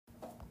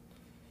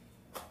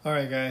All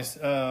right, guys.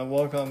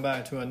 Welcome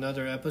back to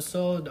another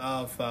episode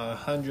of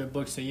 100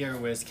 Books a Year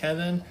with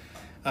Kevin.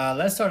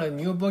 Let's start a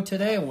new book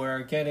today.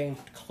 We're getting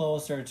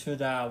closer to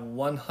that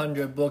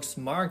 100 books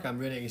mark. I'm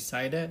really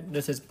excited.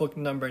 This is book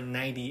number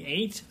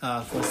 98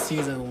 for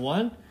season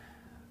 1.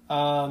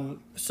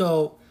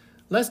 So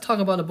let's talk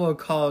about a book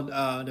called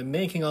The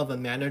Making of a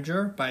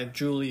Manager by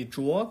Julie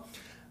Zhuo.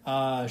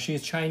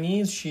 She's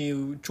Chinese. She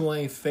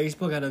joined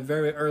Facebook at a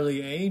very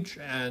early age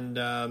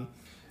and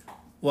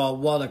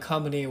while the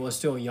company was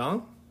still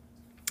young.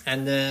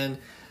 And then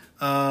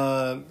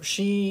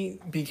she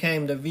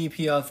became the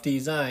VP of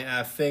design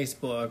at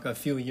Facebook a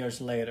few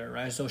years later,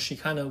 right? So she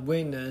kind of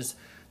witnessed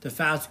the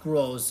fast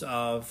growth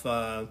of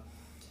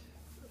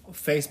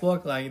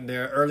Facebook, like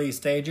their early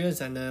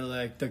stages, and then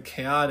like the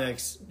chaotic,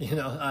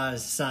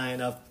 sign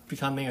of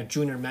becoming a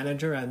junior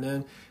manager and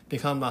then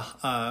become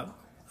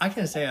I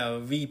can say a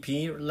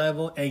VP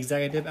level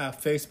executive at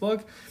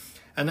Facebook.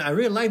 And I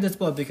really like this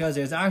book because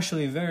it's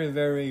actually very,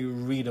 very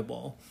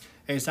readable.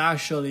 It's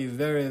actually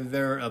very,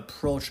 very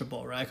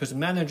approachable, right? Because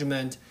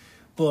management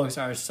books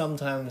are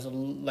sometimes,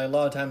 like a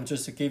lot of times,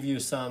 just to give you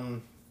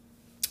some,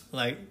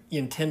 like,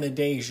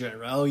 intimidation,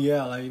 right? Oh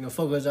yeah, like,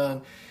 focus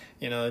on,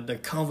 the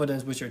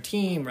confidence with your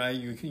team, right?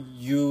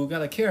 You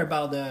gotta care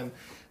about them.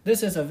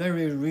 This is a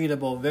very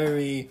readable,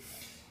 very,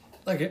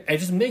 like, it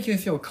just makes you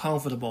feel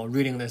comfortable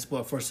reading this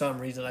book for some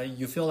reason. Like,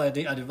 you feel like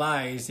the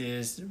advice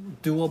is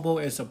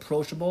doable, it's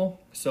approachable.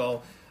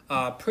 So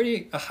I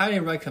highly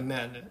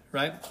recommend it,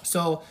 right?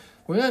 So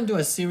we're going to do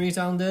a series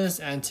on this.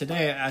 And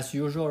today, as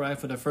usual, right,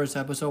 for the first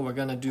episode, we're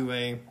going to do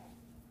a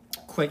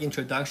quick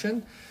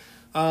introduction.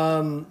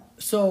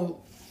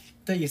 So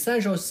the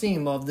essential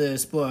theme of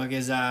this book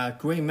is that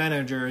great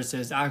managers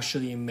is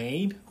actually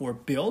made or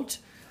built,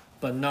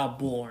 but not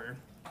born,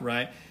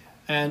 right?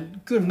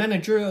 And good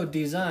managerial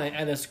design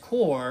at its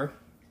core,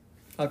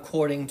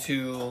 according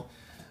to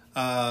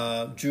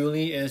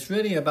Julie, is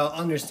really about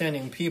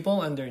understanding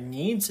people and their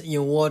needs in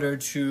order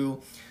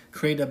to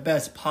create the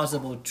best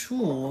possible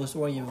tools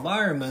or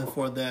environment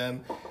for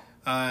them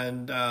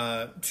and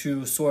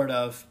to sort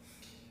of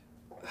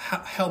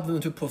help them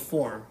to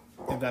perform,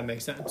 if that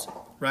makes sense,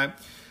 right?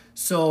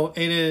 So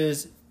it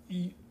is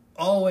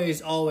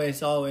always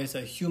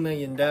a human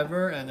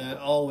endeavor, and then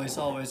always,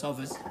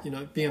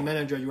 being a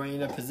manager, you are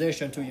in a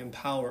position to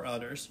empower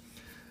others.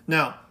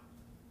 Now,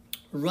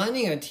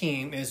 running a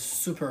team is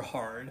super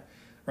hard,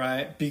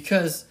 right?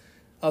 Because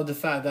of the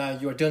fact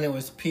that you're dealing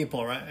with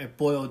people, right? It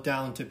boils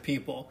down to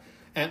people.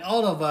 And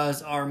all of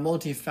us are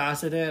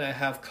multifaceted and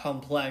have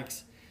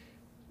complex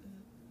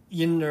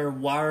inner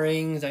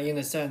wirings, and in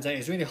the sense that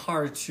it's really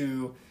hard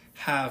to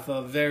have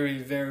a very,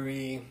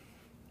 very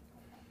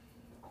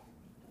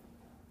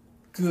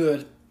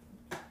good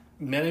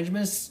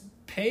management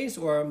pace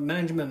or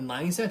management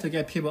mindset to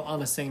get people on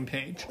the same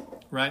page,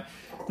 right?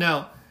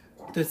 Now,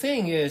 the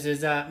thing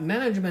is that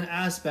management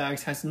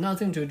aspects has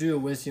nothing to do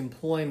with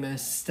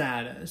employment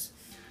status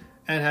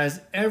and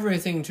has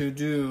everything to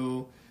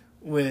do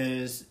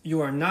with you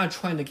are not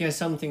trying to get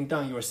something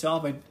done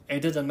yourself. It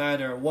doesn't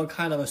matter what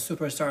kind of a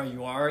superstar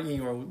you are in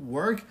your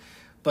work,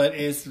 but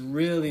it's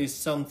really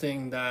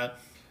something that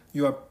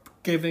you are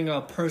giving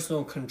up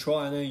personal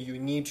control, and then you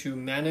need to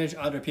manage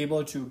other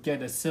people to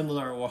get a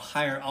similar or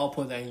higher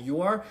output than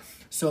you are,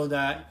 so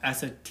that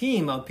as a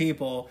team of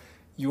people,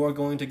 you are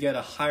going to get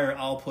a higher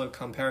output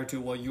compared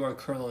to what you are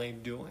currently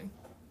doing,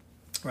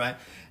 right?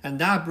 And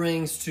that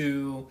brings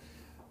to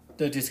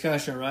the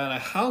discussion, right?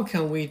 Like, how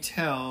can we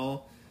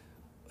tell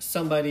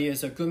somebody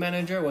is a good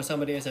manager or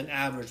somebody is an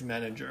average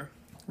manager,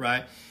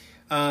 right?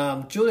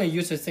 Julia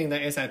used to think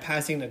that it's like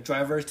passing the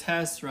driver's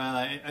test,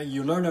 right? Like,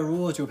 you learn the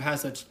rules, you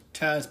pass the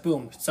test,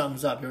 boom,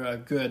 thumbs up, you're a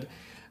good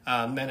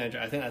manager.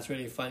 I think that's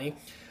really funny.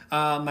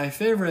 My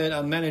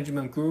favorite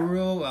management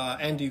guru,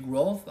 Andy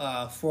Grove,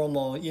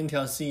 former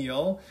Intel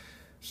CEO,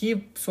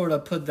 he sort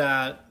of put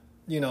that,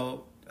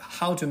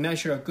 how to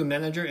measure a good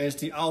manager is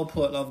the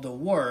output of the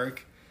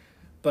work,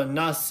 but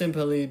not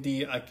simply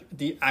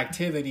the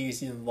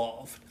activities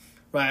involved.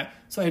 Right,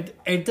 so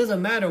it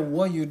doesn't matter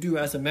what you do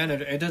as a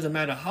manager. It doesn't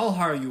matter how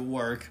hard you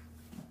work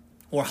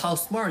or how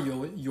smart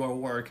your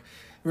work.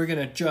 We're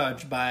gonna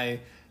judge by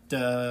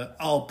the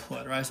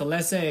output, right? So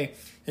let's say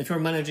if you're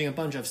managing a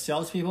bunch of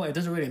salespeople, it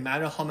doesn't really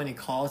matter how many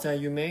calls that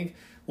you make.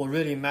 What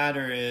really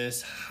matters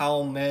is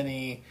how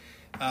many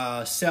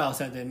sales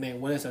that they make.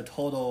 What is the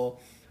total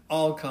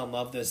outcome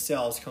of the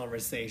sales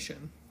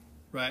conversation,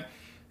 right?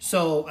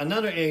 So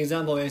another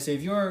example is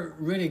if you're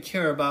really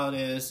care about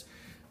is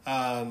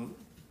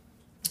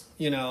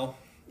in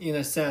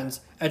a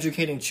sense,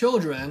 educating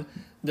children,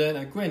 then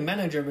a great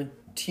management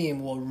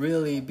team will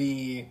really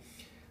be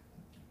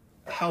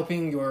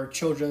helping your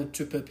children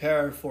to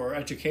prepare for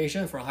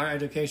education, for higher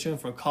education,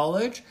 for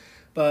college.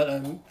 But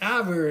an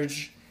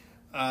average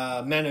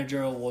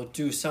manager will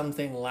do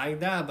something like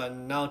that, but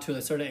not to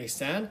a certain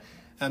extent.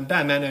 And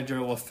bad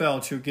manager will fail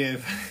to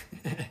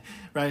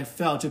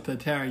fail to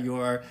prepare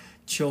your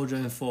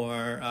children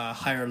for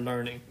higher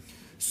learning.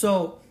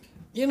 So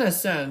in a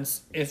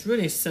sense, it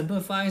really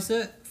simplifies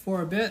it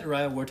for a bit,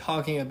 right? We're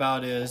talking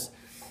about is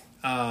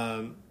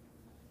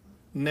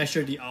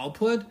measure the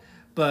output,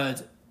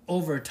 but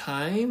over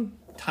time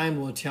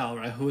will tell,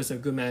 right, who is a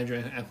good manager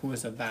and who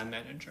is a bad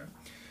manager.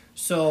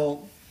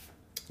 So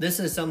this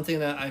is something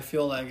that I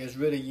feel like is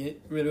really,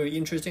 really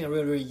interesting and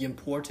really, really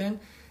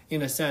important,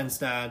 in a sense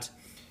that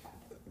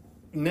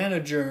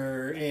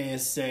manager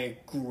is a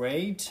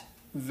great,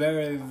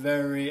 very,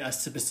 very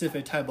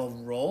specific type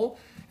of role,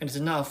 and it's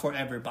not for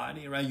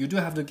everybody, right? You do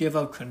have to give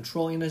up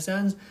control in a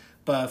sense,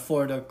 but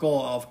for the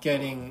goal of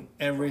getting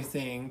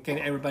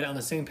everybody on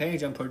the same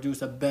page and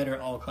produce a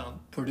better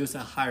outcome, produce a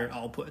higher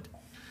output.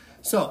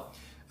 So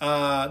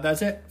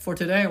that's it for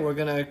today. We're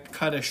gonna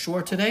cut it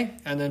short today,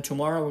 and then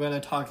tomorrow we're gonna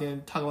talk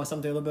about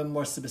something a little bit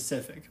more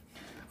specific.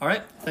 All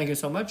right, thank you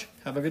so much.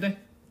 Have a good day.